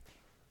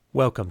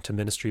Welcome to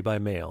Ministry by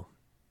Mail,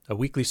 a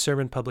weekly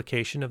sermon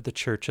publication of the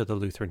Church of the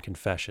Lutheran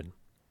Confession.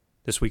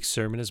 This week's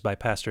sermon is by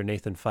Pastor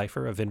Nathan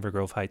Pfeiffer of Inver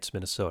Grove Heights,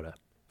 Minnesota,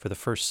 for the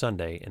first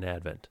Sunday in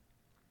Advent.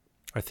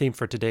 Our theme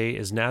for today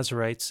is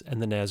Nazarites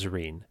and the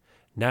Nazarene,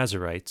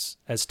 Nazarites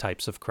as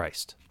types of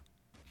Christ.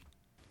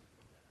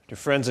 Dear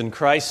friends in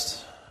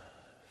Christ,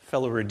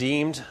 fellow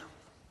redeemed,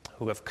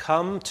 who have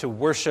come to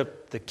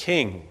worship the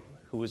King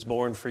who was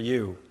born for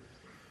you,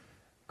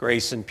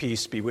 grace and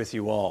peace be with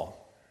you all.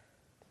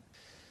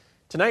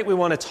 Tonight we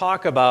want to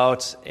talk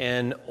about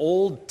an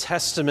Old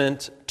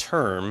Testament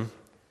term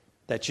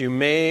that you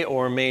may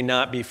or may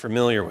not be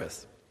familiar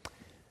with.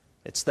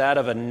 It's that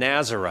of a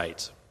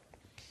Nazarite.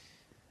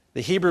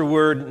 The Hebrew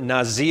word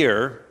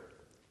nazir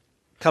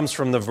comes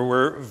from the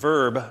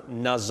verb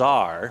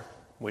nazar,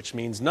 which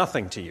means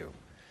nothing to you,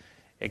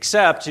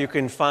 except you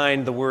can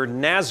find the word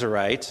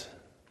Nazarite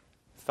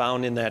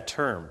found in that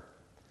term.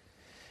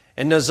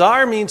 And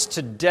nazar means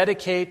to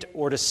dedicate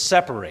or to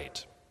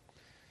separate.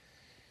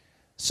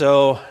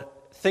 So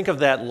think of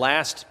that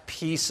last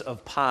piece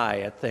of pie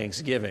at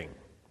Thanksgiving.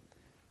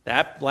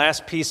 That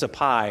last piece of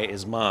pie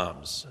is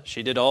Mom's.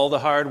 She did all the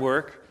hard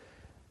work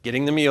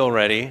getting the meal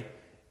ready.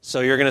 So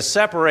you're going to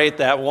separate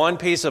that one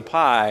piece of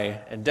pie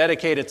and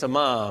dedicate it to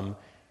Mom.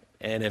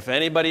 And if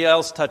anybody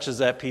else touches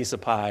that piece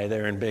of pie,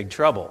 they're in big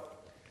trouble.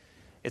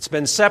 It's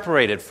been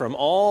separated from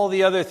all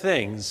the other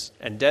things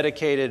and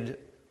dedicated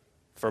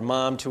for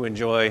Mom to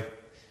enjoy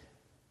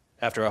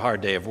after a hard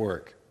day of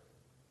work.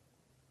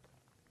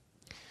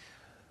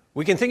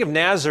 We can think of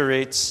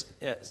Nazarites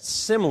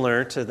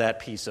similar to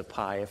that piece of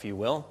pie, if you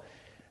will,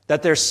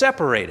 that they're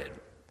separated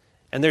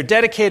and they're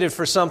dedicated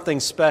for something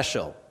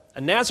special.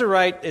 A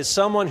Nazarite is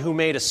someone who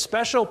made a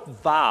special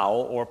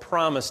vow or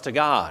promise to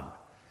God,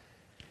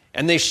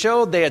 and they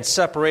showed they had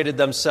separated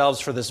themselves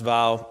for this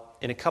vow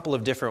in a couple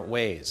of different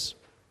ways.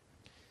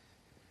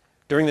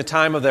 During the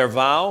time of their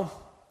vow,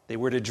 they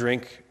were to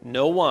drink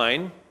no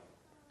wine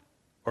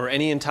or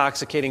any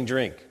intoxicating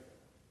drink.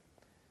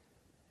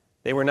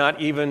 They were not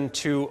even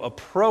to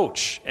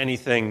approach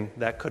anything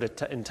that could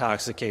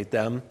intoxicate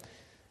them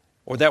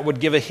or that would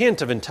give a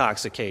hint of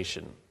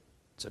intoxication.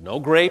 So no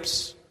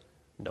grapes,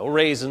 no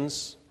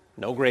raisins,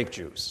 no grape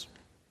juice.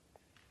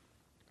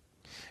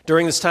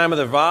 During this time of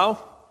their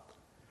vow,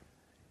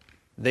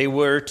 they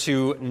were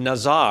to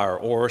nazar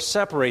or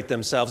separate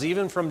themselves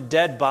even from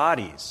dead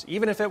bodies,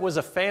 even if it was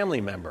a family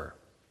member.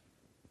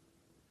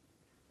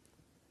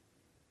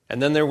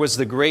 And then there was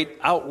the great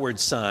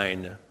outward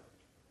sign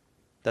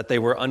that they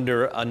were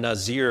under a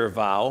Nazir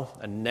vow,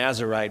 a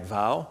Nazarite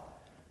vow.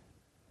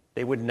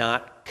 They would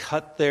not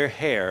cut their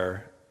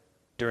hair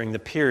during the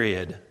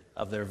period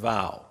of their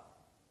vow.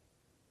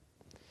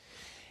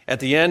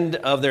 At the end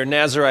of their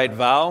Nazarite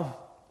vow,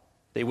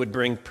 they would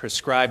bring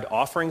prescribed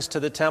offerings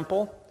to the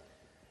temple,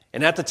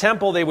 and at the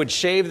temple they would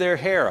shave their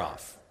hair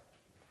off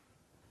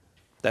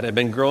that had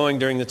been growing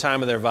during the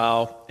time of their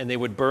vow, and they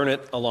would burn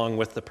it along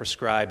with the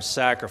prescribed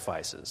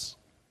sacrifices.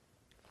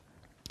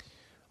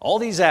 All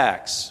these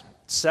acts,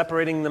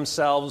 separating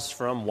themselves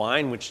from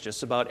wine, which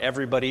just about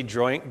everybody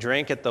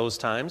drank at those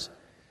times,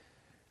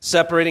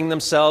 separating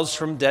themselves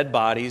from dead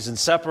bodies, and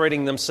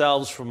separating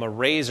themselves from a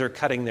razor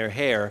cutting their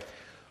hair,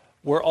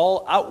 were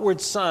all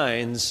outward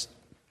signs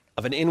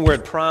of an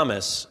inward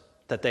promise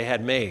that they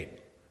had made.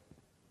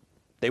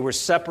 They were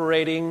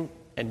separating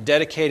and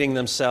dedicating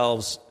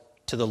themselves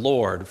to the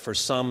Lord for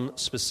some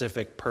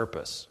specific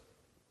purpose.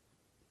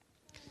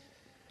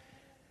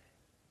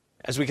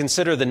 As we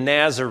consider the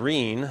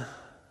Nazarene,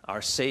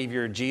 our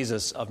Savior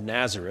Jesus of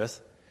Nazareth,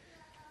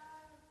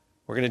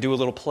 we're going to do a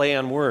little play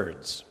on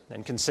words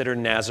and consider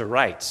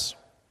Nazarites.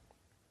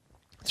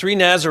 3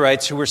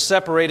 Nazarites who were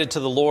separated to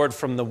the Lord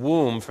from the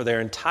womb for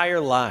their entire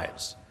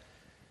lives.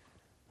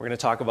 We're going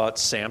to talk about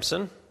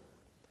Samson,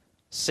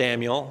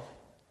 Samuel,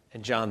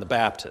 and John the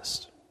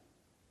Baptist.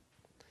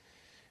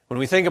 When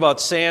we think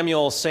about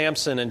Samuel,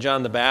 Samson, and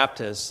John the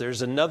Baptist,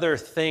 there's another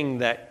thing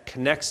that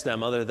connects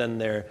them other than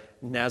their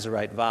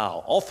Nazarite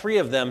vow. All 3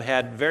 of them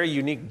had very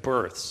unique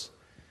births.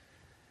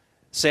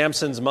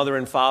 Samson's mother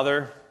and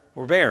father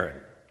were barren.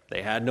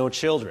 They had no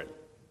children.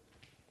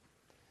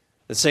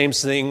 The same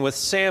thing with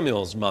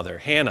Samuel's mother,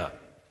 Hannah.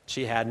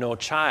 She had no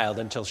child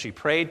until she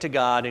prayed to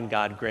God, and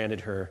God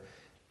granted her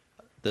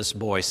this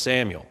boy,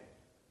 Samuel.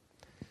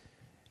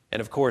 And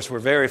of course, we're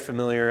very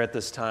familiar at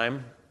this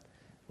time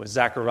with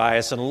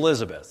Zacharias and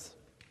Elizabeth,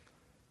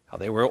 how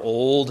they were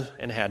old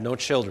and had no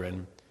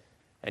children,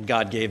 and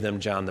God gave them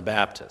John the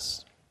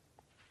Baptist.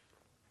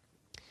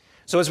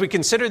 So as we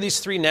consider these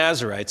 3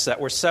 Nazarites that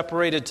were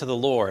separated to the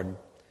Lord,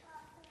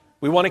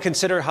 we want to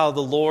consider how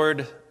the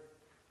Lord,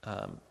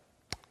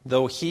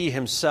 though he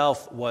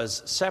himself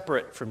was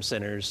separate from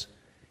sinners,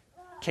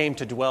 came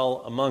to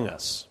dwell among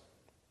us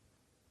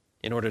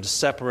in order to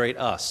separate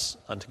us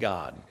unto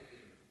God.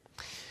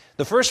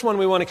 The first one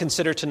we want to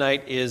consider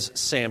tonight is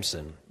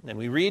Samson. And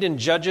we read in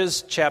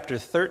Judges chapter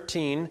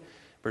 13,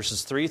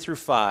 verses 3 through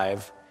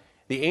 5,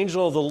 the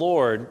angel of the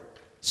Lord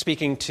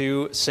speaking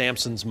to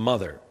Samson's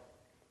mother.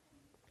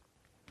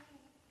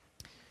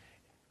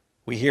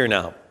 We hear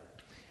now,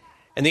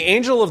 And the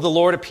angel of the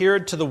Lord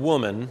appeared to the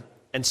woman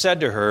and said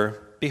to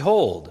her,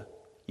 Behold,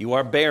 you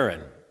are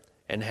barren,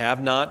 and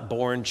have not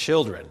borne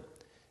children,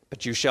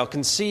 but you shall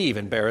conceive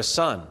and bear a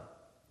son.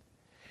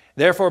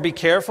 Therefore be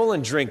careful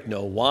and drink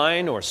no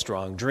wine or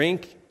strong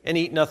drink, and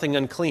eat nothing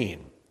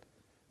unclean.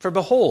 For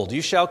behold,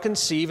 you shall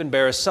conceive and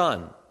bear a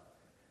son.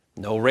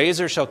 No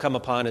razor shall come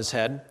upon his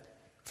head,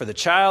 for the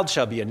child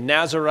shall be a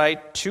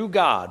Nazarite to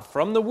God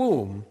from the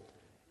womb,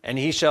 and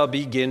he shall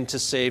begin to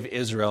save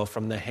Israel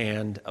from the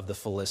hand of the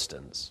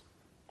Philistines.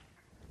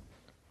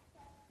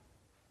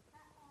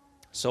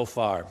 So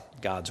far,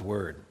 God's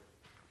word.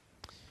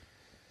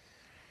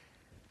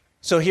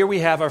 So here we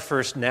have our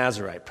first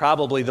Nazarite,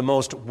 probably the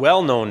most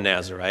well-known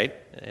Nazarite.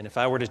 And if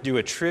I were to do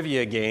a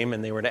trivia game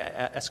and they were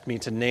to ask me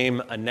to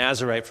name a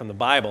Nazarite from the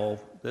Bible,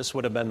 this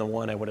would have been the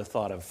one I would have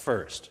thought of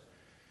first.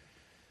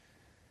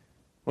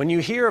 When you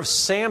hear of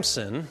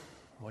Samson,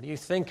 what do you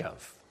think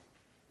of?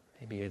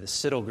 Maybe the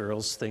Siddle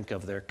girls think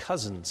of their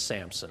cousin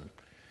Samson.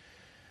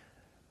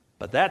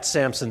 But that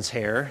Samson's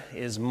hair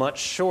is much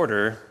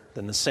shorter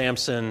than the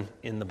Samson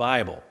in the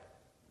Bible.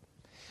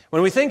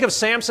 When we think of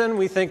Samson,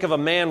 we think of a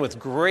man with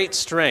great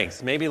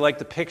strength, maybe like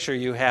the picture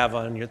you have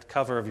on the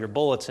cover of your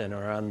bulletin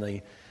or on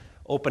the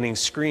opening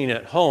screen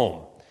at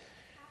home.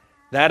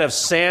 That of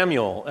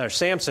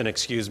Samson,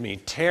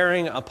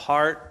 tearing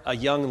apart a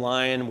young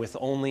lion with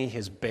only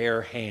his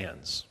bare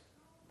hands.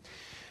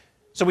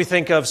 So we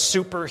think of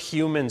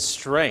superhuman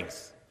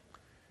strength.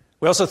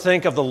 We also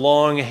think of the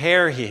long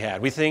hair he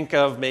had. We think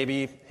of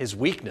maybe his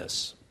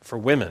weakness for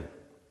women.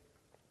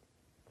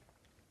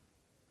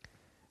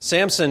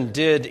 Samson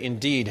did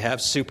indeed have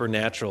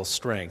supernatural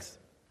strength.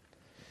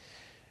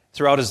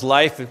 Throughout his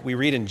life, we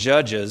read in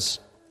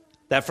Judges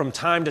that from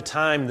time to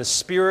time the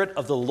Spirit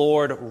of the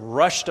Lord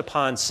rushed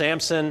upon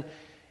Samson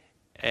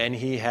and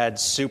he had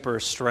super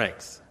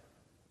strength.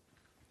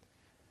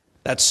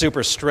 That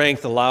super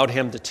strength allowed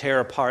him to tear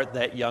apart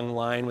that young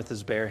lion with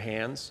his bare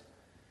hands,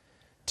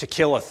 to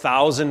kill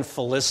 1,000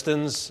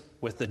 Philistines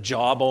with the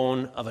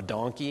jawbone of a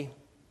donkey.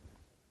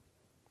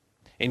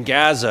 In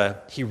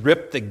Gaza, he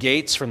ripped the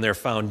gates from their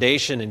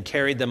foundation and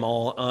carried them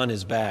all on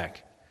his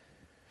back.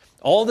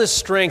 All this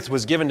strength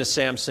was given to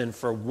Samson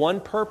for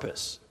one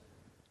purpose,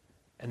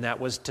 and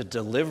that was to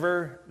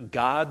deliver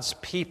God's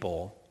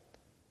people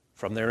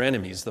from their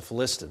enemies, the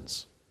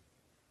Philistines.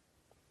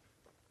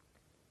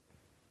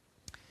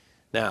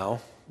 Now,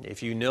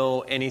 if you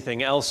know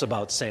anything else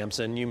about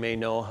Samson, you may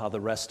know how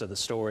the rest of the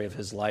story of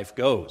his life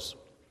goes.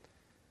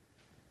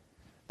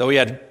 Though he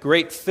had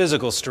great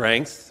physical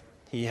strength,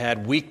 he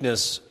had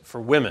weakness for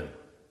women.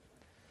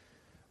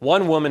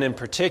 One woman in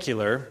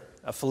particular,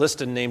 a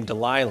Philistine named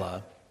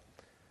Delilah,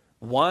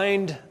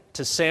 whined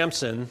to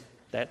Samson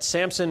that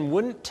Samson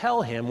wouldn't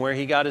tell him where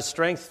he got his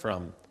strength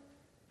from.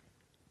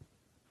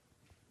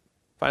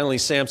 Finally,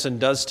 Samson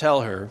does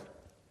tell her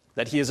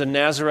that he is a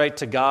Nazarite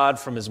to God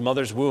from his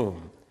mother's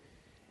womb,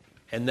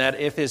 and that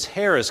if his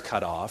hair is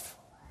cut off,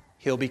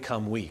 he'll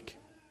become weak.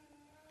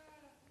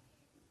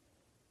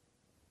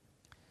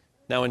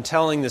 Now, in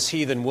telling this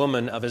heathen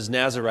woman of his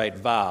Nazarite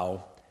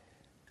vow,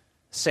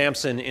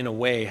 Samson, in a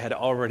way, had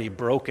already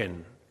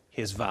broken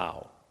his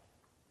vow.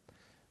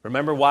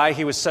 Remember why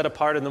he was set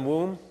apart in the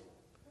womb?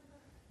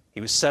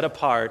 He was set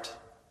apart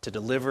to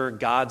deliver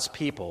God's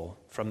people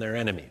from their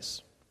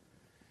enemies.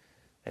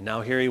 And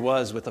now here he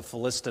was with a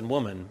Philistine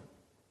woman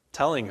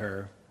telling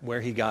her where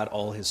he got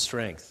all his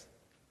strength.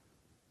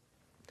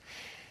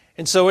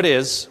 And so it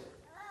is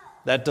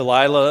that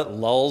Delilah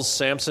lulls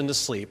Samson to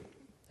sleep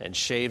and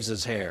shaves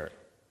his hair.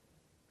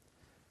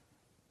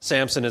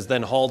 Samson is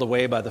then hauled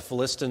away by the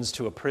Philistines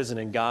to a prison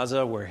in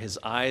Gaza where his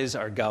eyes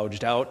are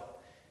gouged out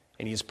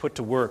and he is put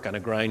to work on a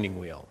grinding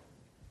wheel.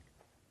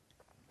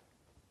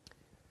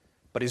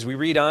 But as we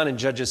read on in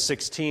Judges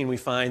 16, we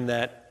find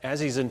that as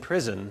he's in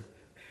prison,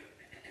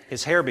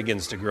 his hair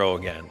begins to grow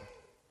again.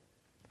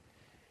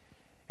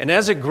 And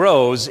as it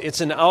grows,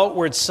 it's an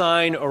outward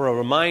sign or a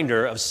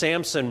reminder of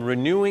Samson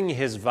renewing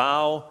his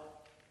vow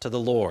to the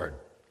Lord,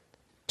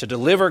 to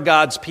deliver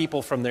God's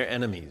people from their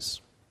enemies.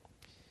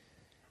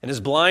 And as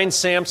blind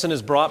Samson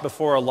is brought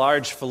before a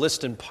large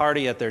Philistine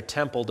party at their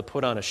temple to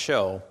put on a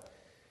show,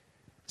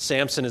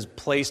 Samson is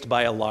placed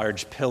by a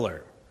large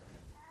pillar.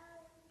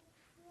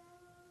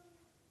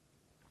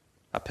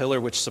 A pillar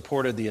which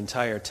supported the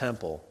entire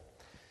temple.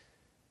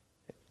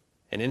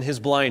 And in his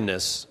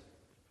blindness,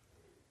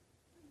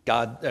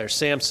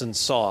 Samson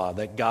saw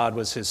that God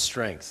was his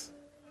strength.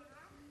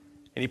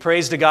 And he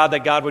prays to God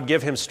that God would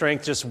give him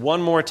strength just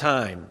one more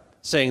time,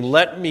 saying,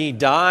 "Let me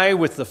die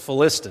with the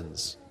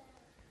Philistines."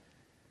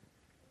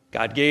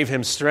 God gave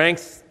him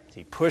strength.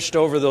 He pushed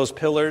over those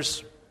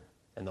pillars,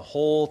 and the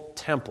whole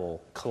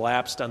temple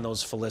collapsed on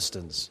those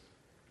Philistines.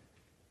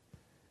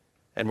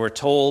 And we're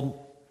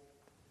told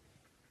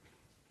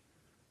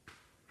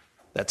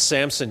that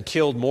Samson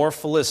killed more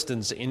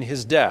Philistines in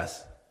his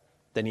death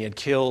than he had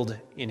killed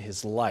in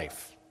his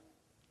life.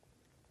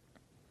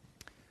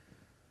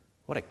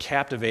 What a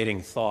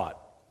captivating thought.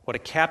 What a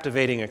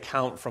captivating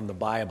account from the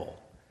Bible.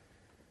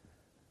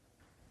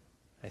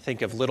 I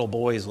think of little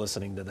boys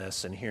listening to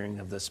this and hearing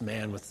of this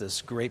man with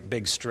this great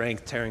big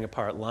strength tearing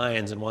apart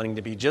lions and wanting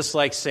to be just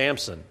like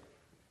Samson.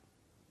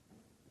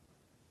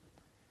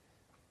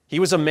 He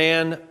was a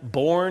man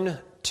born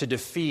to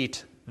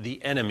defeat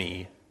the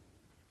enemy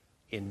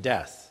in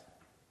death.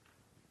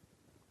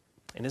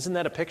 And isn't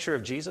that a picture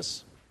of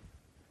Jesus?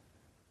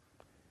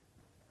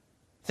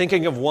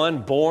 Thinking of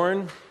one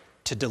born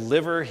to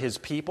deliver his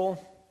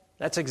people,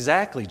 that's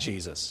exactly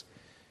Jesus.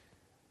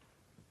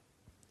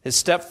 His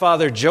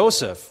stepfather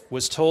Joseph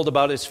was told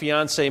about his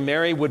fiancée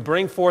Mary would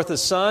bring forth a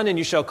son, and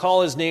you shall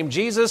call his name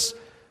Jesus,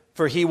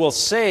 for he will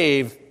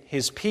save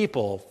his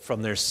people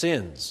from their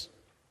sins.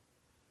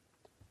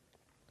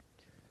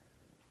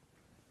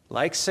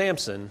 Like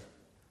Samson,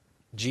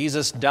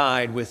 Jesus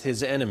died with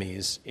his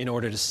enemies in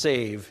order to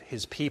save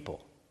his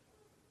people.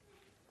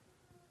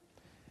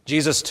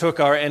 Jesus took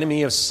our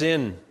enemy of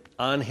sin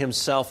on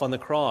himself on the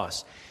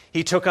cross.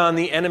 He took on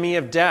the enemy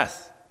of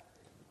death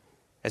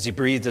as he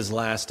breathed his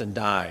last and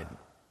died.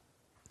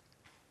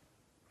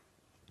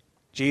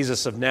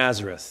 Jesus of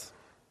Nazareth,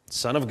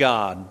 Son of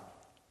God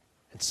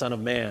and Son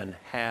of Man,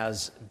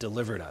 has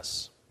delivered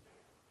us.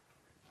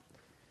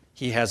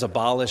 He has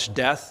abolished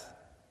death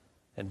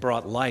and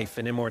brought life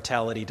and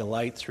immortality to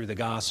light through the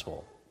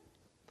gospel.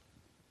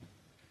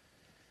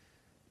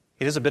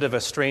 It is a bit of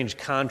a strange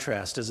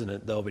contrast, isn't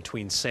it, though,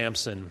 between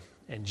Samson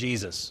and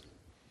Jesus.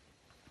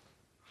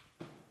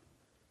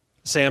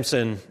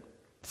 Samson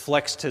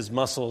flexed his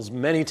muscles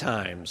many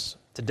times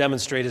to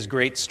demonstrate his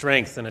great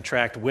strength and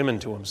attract women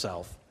to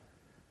himself.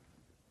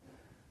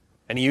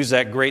 And he used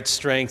that great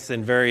strength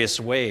in various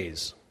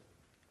ways,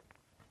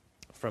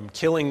 from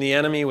killing the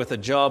enemy with the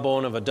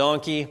jawbone of a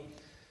donkey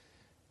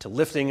to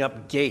lifting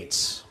up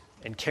gates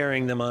and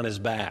carrying them on his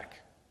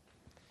back.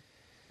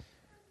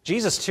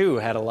 Jesus, too,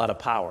 had a lot of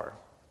power.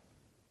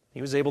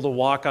 He was able to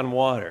walk on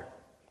water.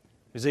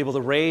 He was able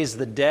to raise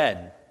the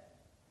dead,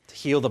 to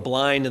heal the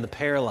blind and the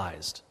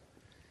paralyzed.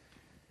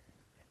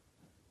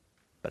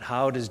 But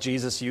how does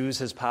Jesus use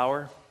his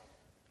power?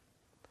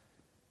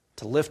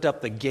 To lift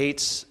up the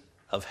gates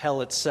of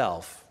hell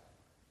itself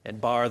and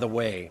bar the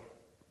way.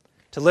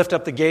 To lift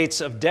up the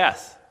gates of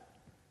death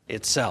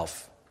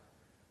itself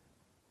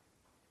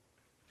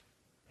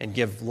and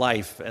give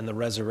life and the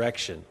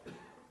resurrection.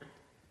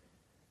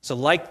 So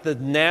like the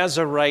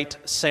Nazarite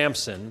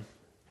Samson,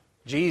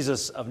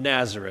 Jesus of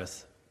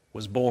Nazareth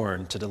was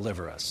born to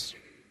deliver us.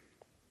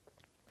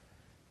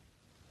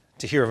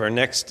 To hear of our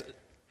next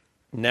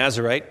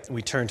Nazarite,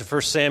 we turn to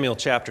 1 Samuel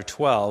chapter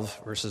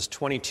 12, verses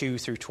 22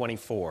 through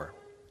 24.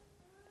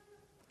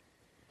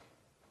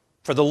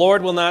 For the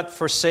Lord will not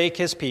forsake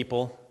his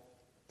people,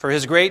 for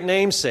his great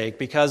name's sake,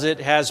 because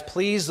it has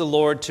pleased the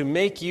Lord to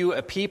make you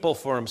a people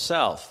for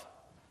himself.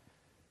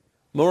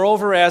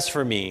 Moreover, as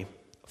for me,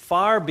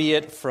 far be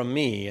it from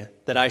me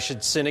that I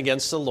should sin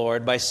against the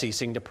Lord by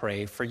ceasing to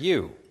pray for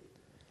you.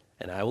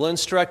 And I will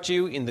instruct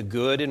you in the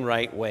good and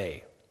right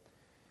way.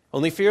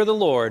 Only fear the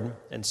Lord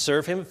and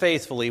serve him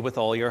faithfully with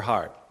all your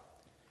heart.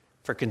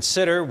 For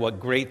consider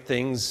what great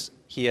things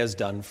he has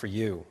done for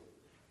you.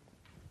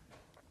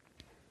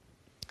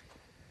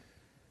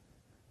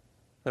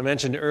 I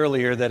mentioned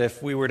earlier that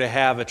if we were to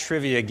have a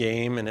trivia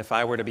game and if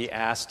I were to be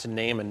asked to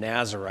name a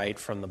Nazarite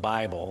from the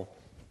Bible,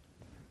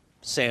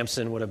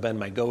 Samson would have been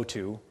my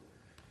go-to.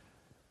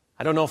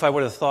 I don't know if I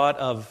would have thought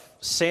of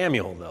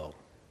Samuel, though.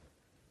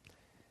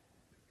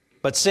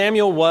 But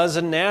Samuel was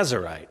a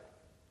Nazarite.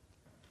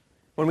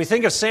 When we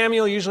think of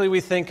Samuel, usually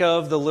we think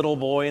of the little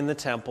boy in the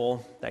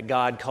temple that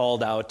God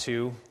called out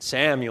to.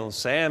 Samuel,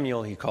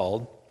 Samuel, he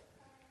called.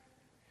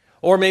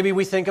 Or maybe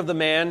we think of the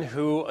man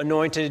who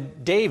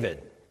anointed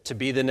David to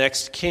be the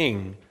next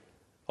king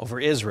over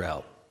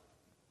Israel.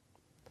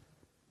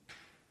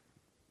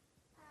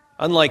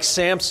 Unlike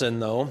Samson,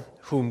 though,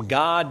 whom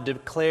God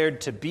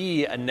declared to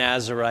be a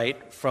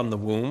Nazarite from the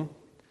womb,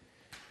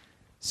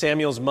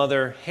 Samuel's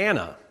mother,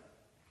 Hannah,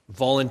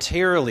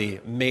 voluntarily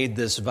made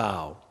this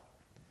vow,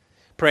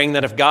 praying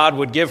that if God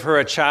would give her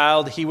a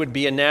child, he would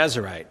be a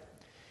Nazarite.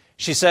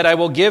 She said, I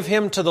will give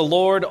him to the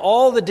Lord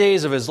all the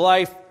days of his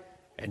life,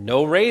 and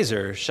no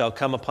razor shall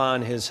come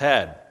upon his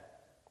head.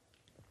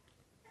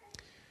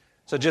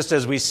 So just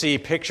as we see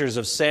pictures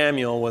of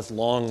Samuel with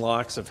long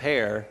locks of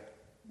hair,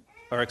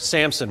 or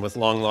Samson with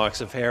long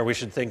locks of hair, we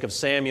should think of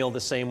Samuel the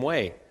same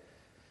way.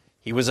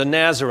 He was a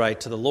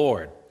Nazarite to the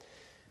Lord.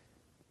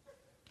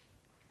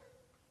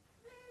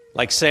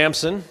 Like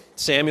Samson,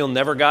 Samuel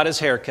never got his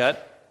hair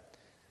cut,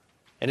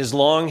 and his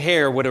long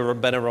hair would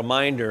have been a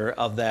reminder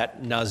of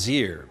that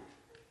Nazir,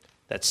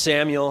 that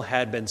Samuel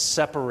had been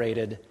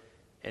separated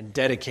and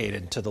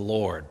dedicated to the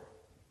Lord.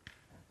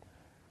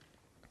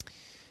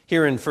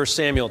 Here in 1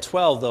 Samuel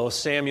 12, though,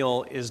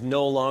 Samuel is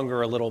no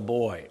longer a little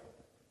boy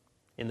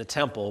in the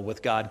temple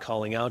with God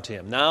calling out to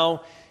him.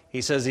 Now,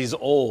 he says he's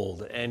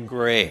old and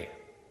gray.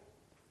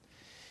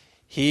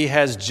 He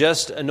has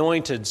just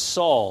anointed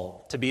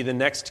Saul to be the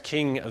next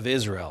king of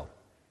Israel.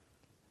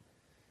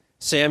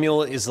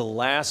 Samuel is the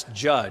last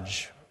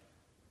judge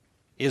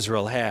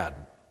Israel had.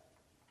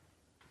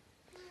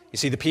 You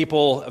see, the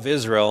people of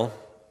Israel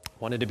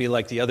wanted to be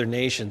like the other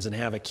nations and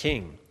have a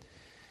king.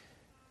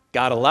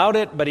 God allowed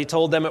it, but he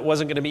told them it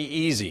wasn't going to be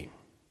easy.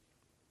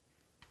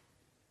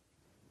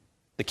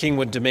 The king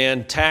would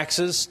demand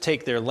taxes,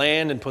 take their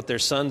land, and put their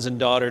sons and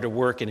daughter to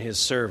work in his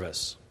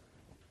service.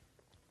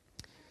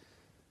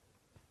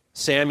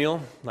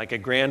 Samuel, like a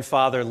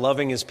grandfather,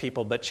 loving his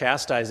people but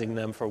chastising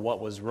them for what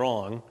was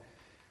wrong,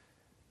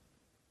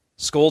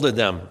 scolded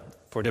them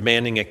for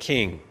demanding a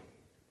king.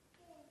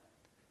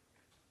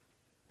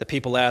 The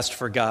people asked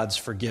for God's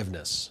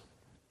forgiveness.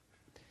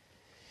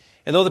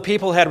 And though the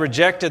people had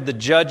rejected the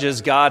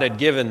judges God had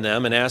given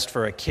them and asked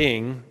for a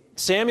king,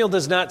 Samuel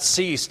does not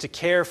cease to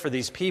care for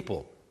these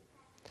people.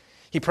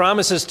 He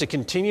promises to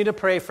continue to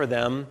pray for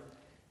them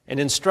and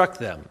instruct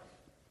them.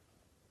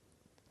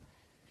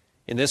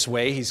 In this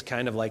way, he's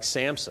kind of like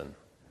Samson.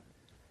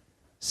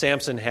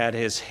 Samson had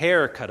his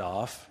hair cut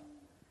off.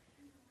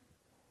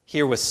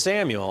 Here with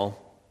Samuel,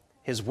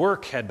 his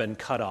work had been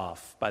cut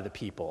off by the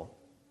people.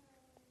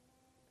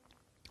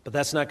 But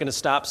that's not going to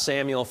stop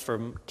Samuel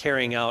from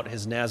carrying out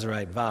his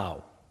Nazarite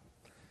vow.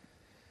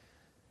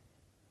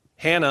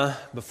 Hannah,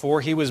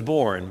 before he was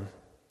born,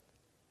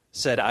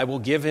 said, "I will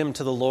give him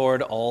to the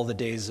Lord all the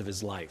days of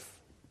his life."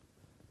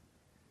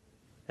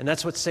 And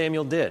that's what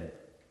Samuel did.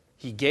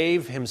 He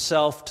gave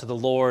himself to the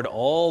Lord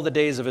all the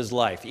days of his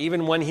life.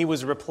 Even when he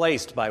was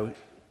replaced by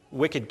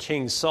wicked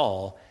King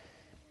Saul,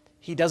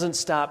 he doesn't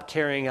stop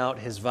carrying out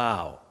his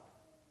vow.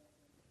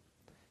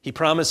 He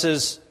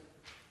promises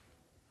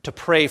to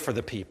pray for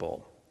the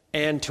people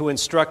and to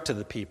instruct to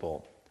the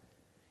people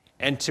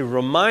and to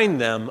remind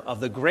them of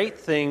the great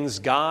things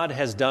God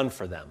has done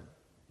for them.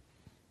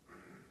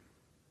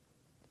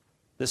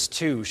 This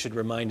too should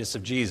remind us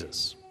of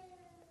Jesus.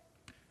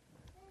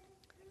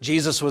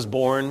 Jesus was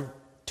born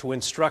to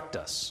instruct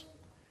us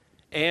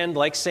and,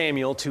 like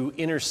Samuel, to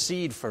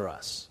intercede for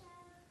us,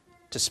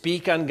 to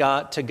speak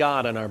to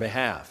God on our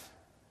behalf.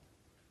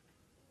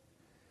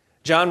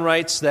 John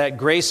writes that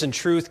grace and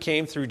truth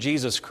came through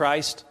Jesus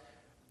Christ,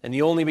 and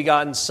the only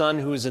begotten Son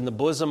who is in the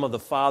bosom of the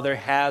Father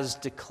has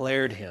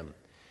declared him.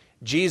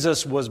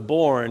 Jesus was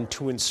born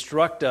to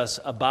instruct us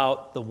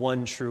about the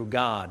one true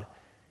God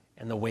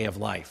and the way of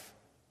life.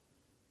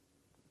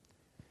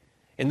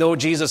 And though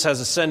Jesus has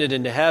ascended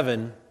into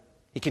heaven,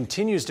 he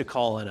continues to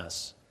call on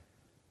us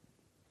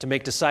to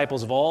make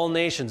disciples of all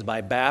nations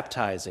by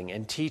baptizing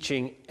and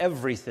teaching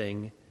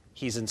everything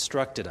he's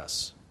instructed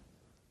us.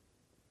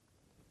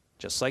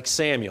 Just like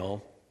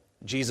Samuel,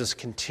 Jesus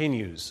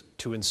continues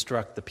to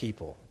instruct the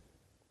people.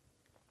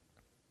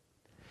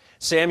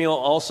 Samuel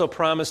also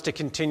promised to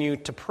continue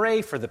to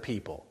pray for the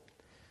people.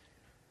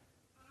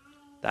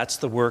 That's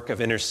the work of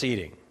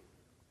interceding.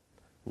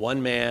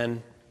 One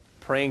man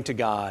praying to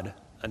God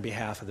on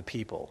behalf of the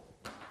people.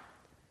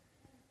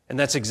 And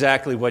that's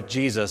exactly what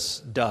Jesus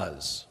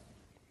does.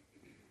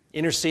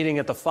 Interceding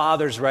at the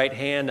Father's right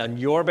hand on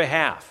your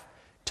behalf,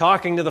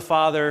 talking to the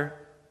Father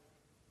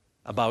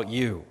about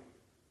you.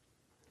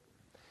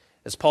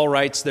 As Paul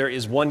writes, there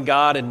is one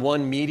God and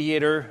one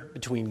mediator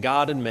between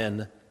God and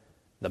men,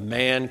 the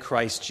man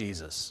Christ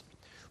Jesus.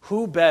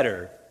 Who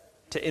better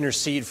to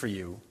intercede for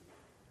you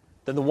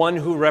than the one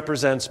who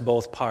represents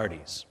both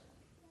parties?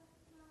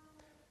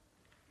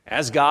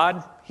 As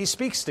God, he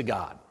speaks to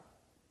God.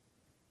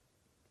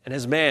 And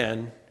as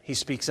man, he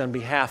speaks on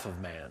behalf of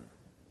man,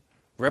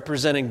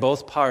 representing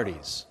both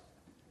parties.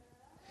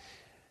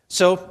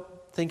 So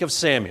think of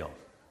Samuel,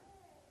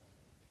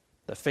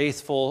 the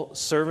faithful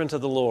servant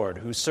of the Lord,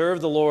 who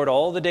served the Lord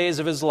all the days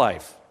of his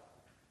life,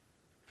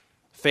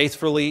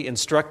 faithfully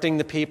instructing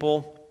the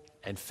people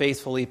and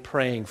faithfully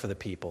praying for the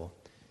people.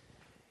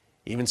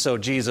 Even so,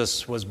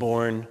 Jesus was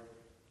born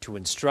to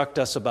instruct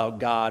us about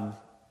God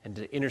and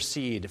to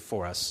intercede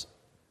for us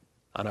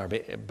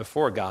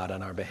before God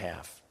on our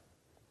behalf.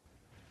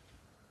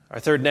 Our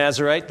third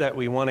Nazarite that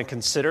we want to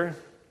consider,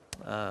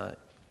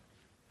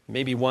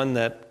 maybe one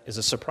that is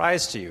a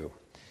surprise to you,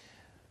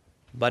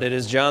 but it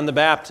is John the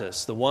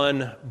Baptist, the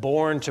one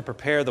born to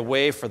prepare the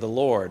way for the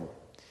Lord.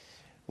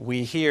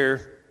 We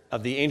hear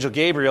of the angel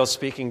Gabriel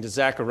speaking to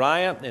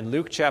Zechariah in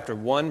Luke chapter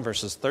 1,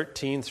 verses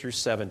 13 through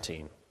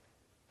 17.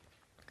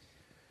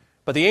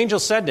 But the angel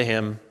said to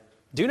him,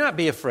 "Do not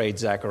be afraid,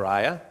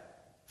 Zechariah,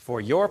 for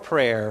your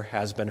prayer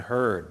has been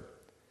heard.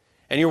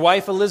 And your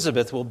wife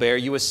Elizabeth will bear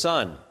you a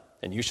son,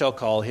 and you shall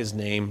call his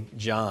name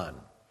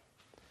John.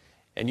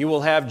 And you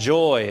will have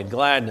joy and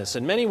gladness,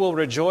 and many will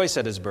rejoice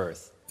at his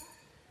birth.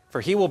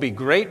 For he will be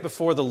great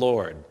before the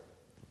Lord.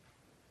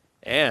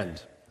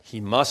 And he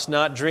must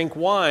not drink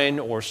wine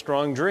or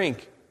strong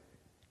drink,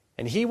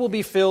 and he will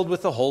be filled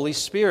with the Holy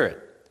Spirit,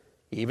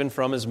 even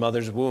from his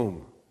mother's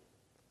womb.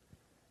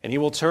 And he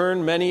will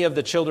turn many of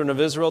the children of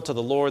Israel to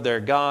the Lord their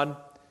God,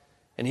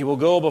 and he will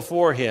go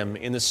before him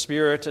in the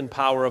spirit and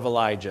power of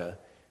Elijah,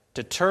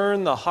 to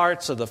turn the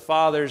hearts of the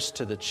fathers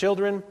to the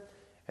children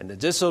and the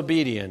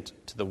disobedient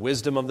to the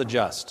wisdom of the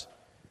just,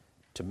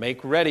 to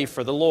make ready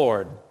for the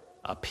Lord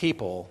a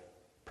people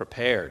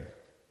prepared."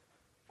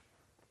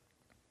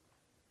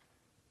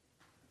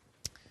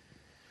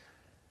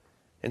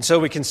 And so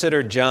we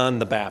consider John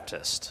the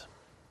Baptist.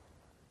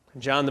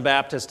 John the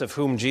Baptist, of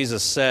whom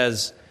Jesus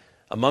says,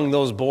 "Among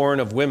those born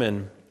of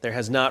women, there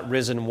has not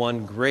risen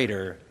one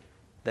greater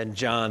than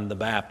John the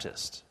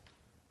Baptist."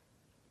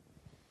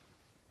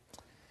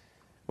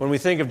 When we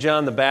think of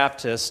John the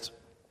Baptist,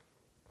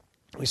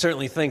 we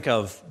certainly think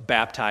of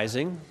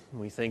baptizing.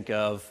 We think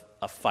of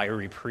a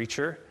fiery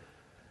preacher.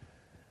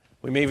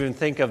 We may even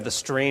think of the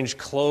strange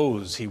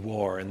clothes he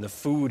wore and the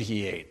food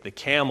he ate, the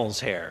camel's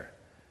hair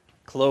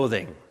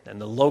clothing, and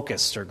the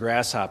locusts or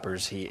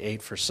grasshoppers he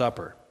ate for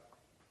supper.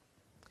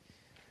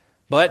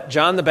 But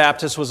John the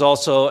Baptist was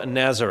also a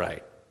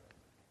Nazarite.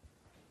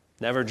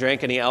 Never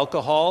drank any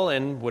alcohol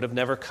and would have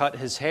never cut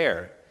his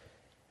hair.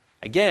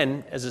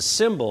 Again, as a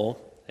symbol,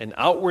 an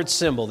outward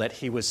symbol that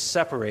he was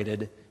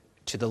separated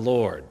to the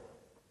Lord.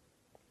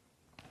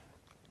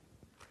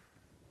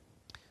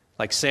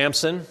 Like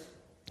Samson,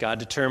 God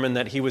determined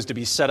that he was to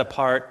be set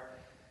apart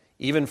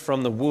even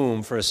from the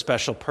womb for a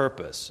special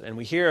purpose. And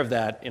we hear of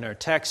that in our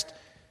text.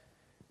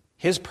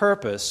 His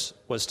purpose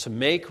was to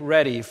make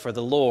ready for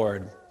the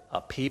Lord a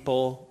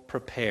people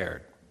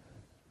prepared.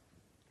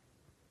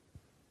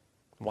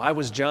 Why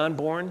was John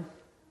born?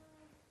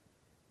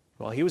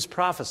 Well, he was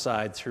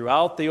prophesied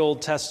throughout the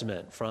Old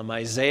Testament, from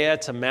Isaiah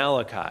to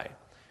Malachi,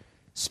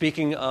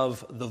 speaking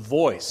of the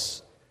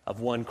voice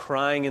of one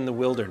crying in the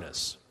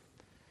wilderness.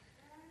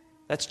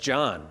 That's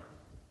John.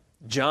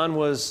 John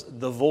was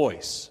the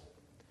voice.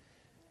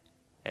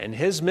 And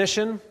his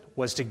mission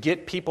was to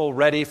get people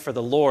ready for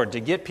the Lord, to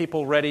get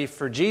people ready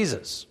for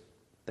Jesus,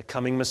 the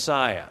coming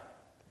Messiah.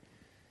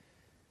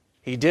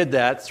 He did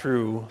that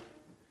through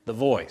the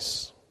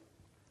voice,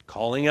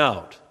 calling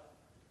out,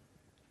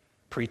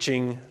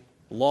 preaching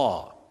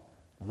law,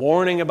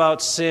 warning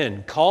about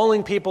sin,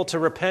 calling people to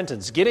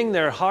repentance, getting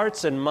their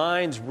hearts and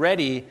minds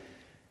ready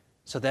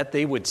so that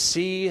they would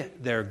see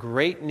their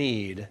great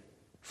need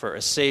for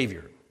a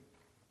Savior.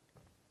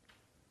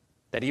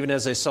 That even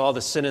as they saw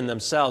the sin in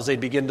themselves,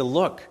 they'd begin to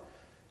look,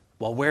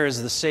 well, where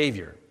is the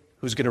Savior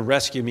who's going to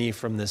rescue me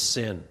from this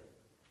sin?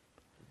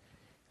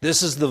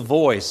 This is the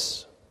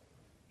voice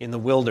in the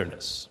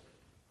wilderness,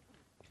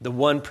 the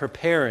one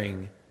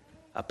preparing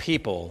a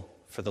people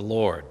for the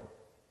Lord.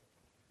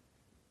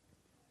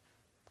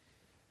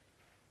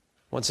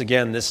 Once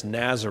again, this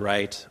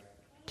Nazarite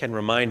can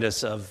remind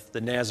us of the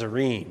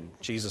Nazarene,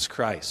 Jesus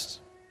Christ.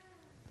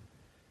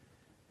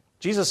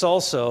 Jesus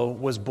also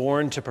was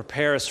born to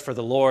prepare us for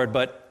the Lord,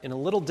 but in a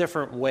little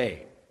different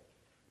way.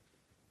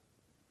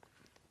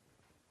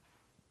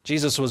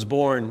 Jesus was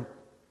born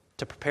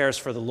to prepare us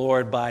for the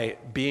Lord by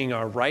being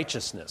our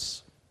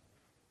righteousness,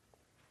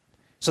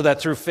 so that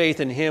through faith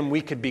in Him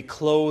we could be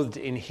clothed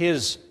in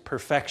His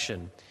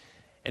perfection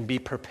and be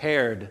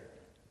prepared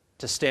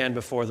to stand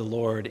before the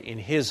Lord in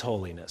His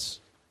holiness.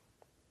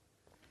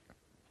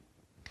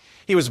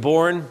 He was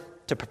born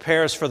to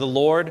prepare us for the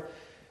Lord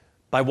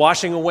by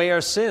washing away our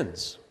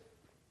sins,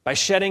 by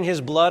shedding His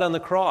blood on the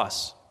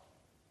cross,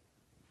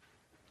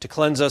 to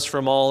cleanse us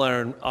from all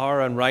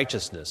our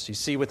unrighteousness. You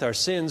see, with our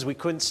sins, we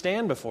couldn't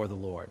stand before the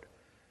Lord.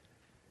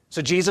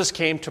 So Jesus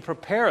came to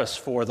prepare us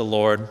for the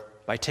Lord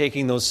by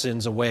taking those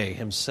sins away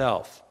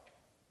Himself.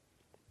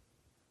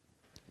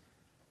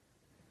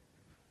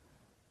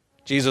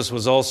 Jesus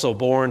was also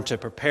born to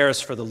prepare us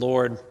for the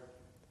Lord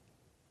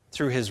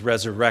through His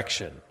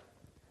resurrection.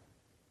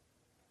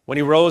 When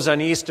He rose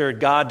on Easter,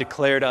 God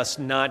declared us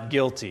not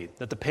guilty,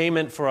 that the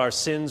payment for our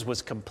sins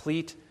was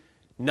complete,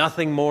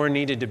 nothing more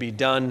needed to be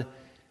done.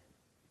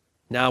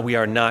 Now we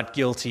are not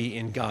guilty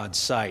in God's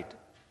sight.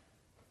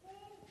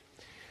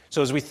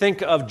 So as we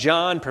think of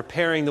John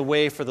preparing the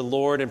way for the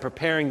Lord and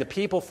preparing the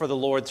people for the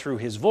Lord through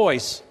his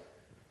voice,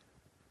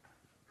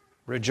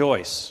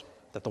 rejoice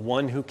that the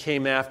one who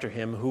came after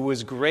him, who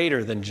was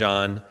greater than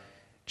John,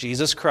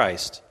 Jesus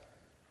Christ,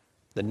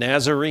 the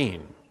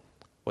Nazarene,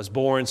 was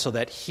born so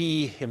that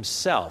He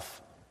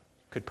Himself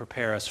could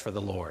prepare us for the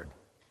Lord.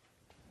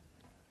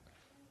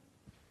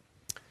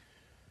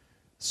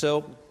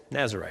 So,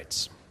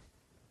 Nazarites.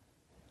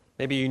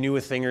 Maybe you knew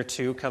a thing or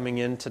two coming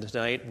into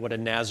tonight what a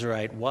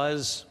Nazarite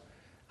was,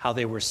 how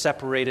they were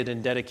separated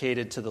and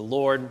dedicated to the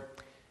Lord,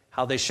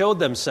 how they showed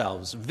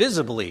themselves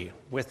visibly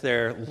with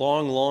their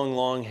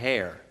long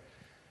hair,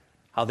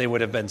 how they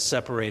would have been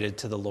separated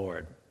to the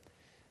Lord.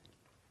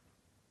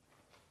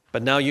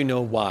 But now you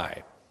know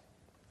why.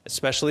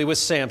 Especially with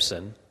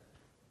Samson,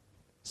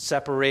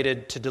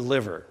 separated to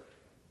deliver.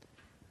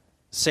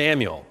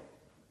 Samuel,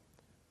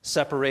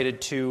 separated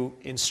to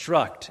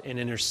instruct and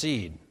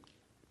intercede.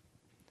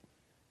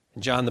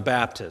 And John the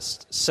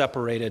Baptist,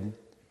 separated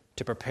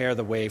to prepare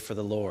the way for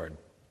the Lord.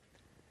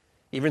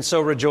 Even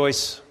so,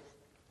 rejoice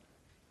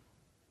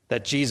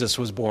that Jesus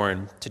was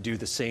born to do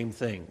the same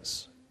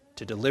things,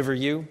 to deliver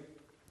you,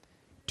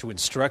 to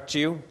instruct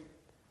you,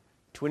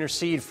 to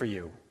intercede for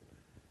you,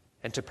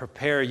 and to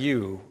prepare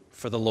you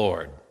for the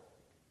Lord.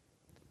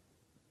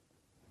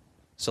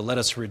 So let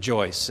us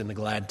rejoice in the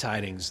glad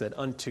tidings that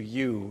unto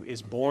you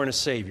is born a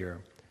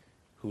Savior,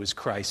 who is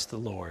Christ the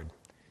Lord.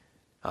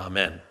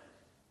 Amen.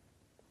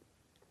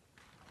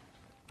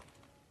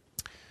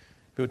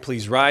 If you would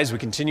please rise, we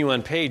continue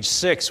on page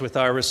 6 with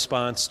our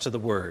response to the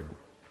Word,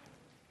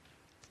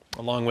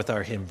 along with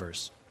our hymn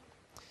verse.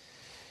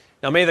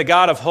 Now may the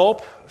God of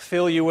hope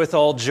fill you with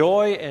all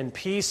joy and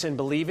peace in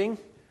believing,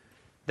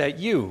 that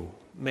you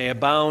may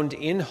abound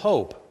in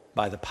hope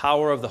by the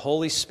power of the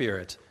Holy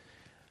Spirit.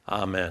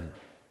 Amen.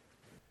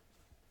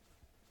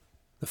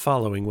 The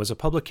following was a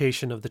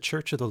publication of the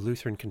Church of the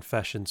Lutheran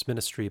Confession's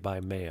ministry by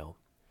mail.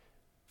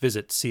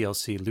 Visit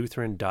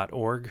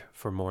clclutheran.org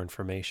for more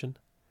information.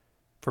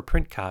 For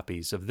print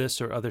copies of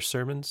this or other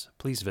sermons,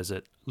 please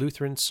visit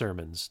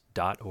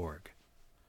lutheransermons.org.